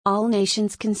All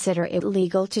nations consider it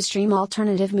legal to stream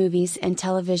alternative movies and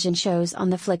television shows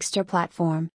on the Flixtor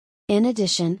platform. In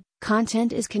addition,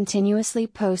 content is continuously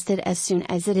posted as soon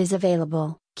as it is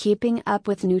available, keeping up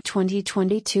with new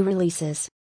 2022 releases.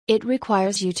 It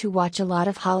requires you to watch a lot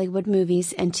of Hollywood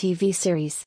movies and TV series.